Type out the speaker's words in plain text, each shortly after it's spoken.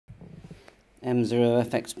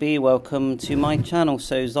M0FXB, welcome to my channel.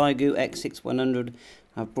 So XIEGU X6100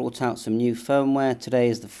 have brought out some new firmware. Today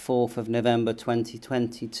is the 4th of November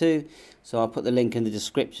 2022, so I'll put the link in the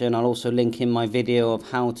description. I'll also link in my video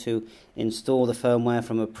of how to install the firmware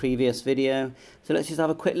from a previous video. So let's just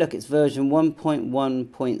have a quick look. It's version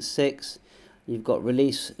 1.1.6. You've got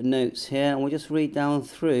release notes here, and we'll just read down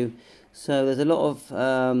through. So there's a lot of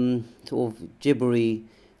sort of gibbery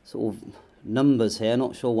sort of numbers here,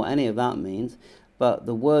 not sure what any of that means, but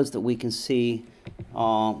the words that we can see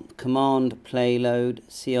are command, payload,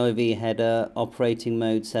 CIV header, operating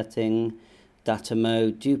mode setting, data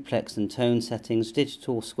mode, duplex and tone settings,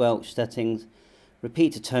 digital squelch settings,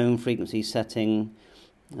 repeater tone frequency setting,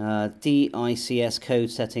 DICS code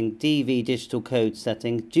setting, DV digital code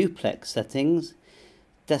settings, duplex settings,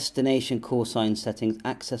 destination call sign settings,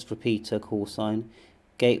 access repeater call sign,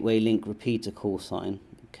 gateway link repeater call sign.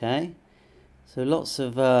 Okay, so lots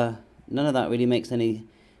of none of that really makes any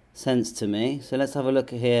sense to me. So let's have a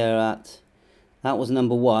look here at, that was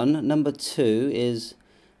number 1. Number 2 is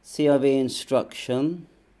CIV instruction.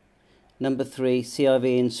 Number 3,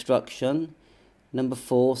 CIV instruction. Number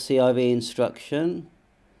 4, CIV instruction.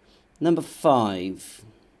 Number 5,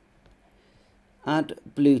 add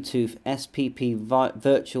Bluetooth SPP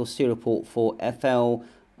virtual serial port for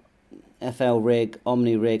FLRIG,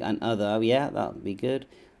 Omni-Rig and other. Yeah, that would be good.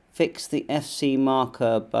 Fix the FC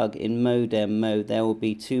marker bug in modem mode. There will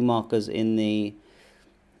be 2 markers in the,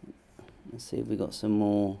 let's see if we got some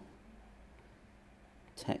more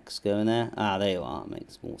text going there. Ah, there you are,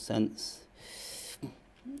 makes more sense.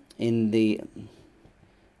 In the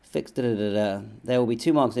fix there will be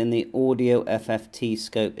 2 markers in the audio FFT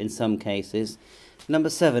scope in some cases. Number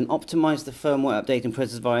 7, optimize the firmware updating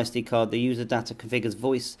process via SD card. The user data configures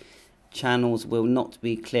voice channels will not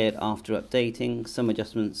be cleared after updating. Some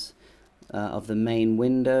adjustments of the main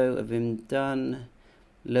window have been done.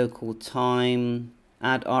 Local time,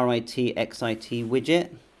 add RIT XIT widget,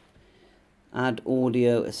 add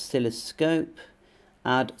audio oscilloscope,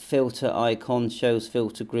 add filter icon shows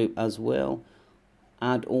filter group as well,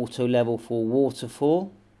 add auto level for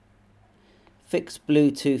waterfall, fix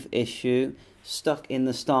Bluetooth issue stuck in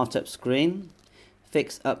the startup screen,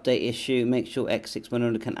 fix update issue, make sure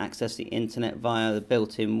X6100 can access the internet via the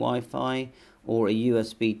built-in Wi-Fi or a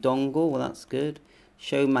USB dongle. Well, that's good.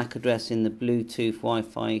 Show MAC address in the Bluetooth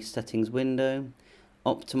Wi-Fi settings window.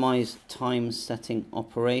 Optimize time setting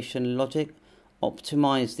operation logic.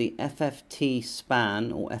 Optimize the FFT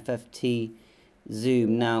span or FFT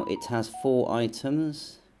zoom. Now it has 4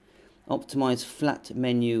 items. Optimize flat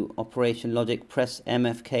menu operation logic. Press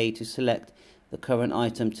MFK to select the current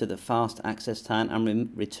item to the fast access tan and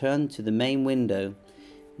return to the main window.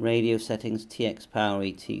 Radio settings, TX power,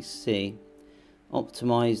 etc.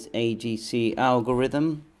 Optimized AGC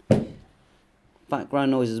algorithm.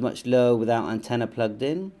 Background noise is much lower without antenna plugged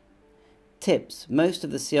in. Tips: most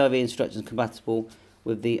of the CIV instructions compatible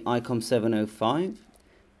with the ICOM 705.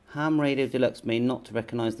 Ham Radio Deluxe may not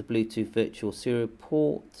recognize the Bluetooth virtual serial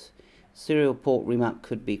port. Serial port remap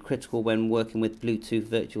could be critical when working with Bluetooth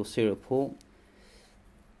virtual serial port.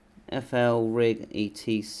 FLRIG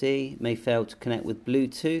etc. may fail to connect with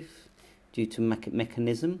Bluetooth due to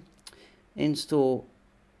mechanism. Install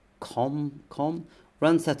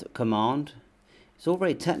run setup command. It's all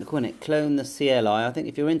very technical, and it clone the CLI. I think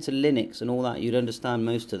if you're into Linux and all that, you'd understand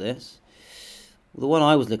most of this. The one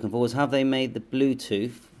I was looking for was, have they made the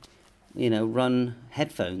Bluetooth, you know, run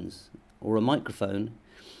headphones or a microphone?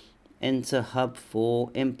 Enter hub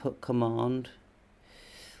for input command.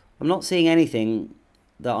 I'm not seeing anything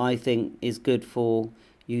that I think is good for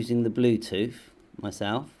using the Bluetooth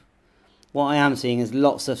myself. What I am seeing is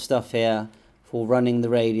lots of stuff here for running the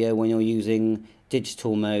radio when you're using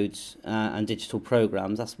digital modes and digital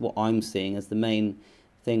programs. That's what I'm seeing as the main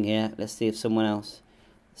thing here. Let's see if someone else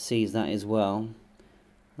sees that as well.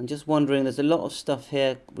 I'm just wondering, there's a lot of stuff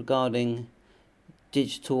here regarding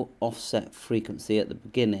digital offset frequency at the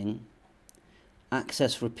beginning,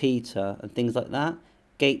 access repeater and things like that.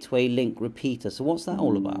 Gateway link repeater. So what's that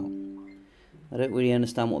all about? I don't really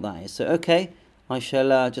understand what that is. So okay, I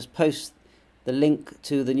shall just post the link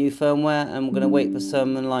to the new firmware, and we're going to wait for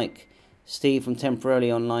someone like Steve from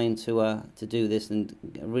Temporarily Online to do this and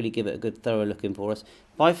really give it a good thorough look in for us.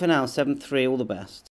 Bye for now, 7-3, all the best.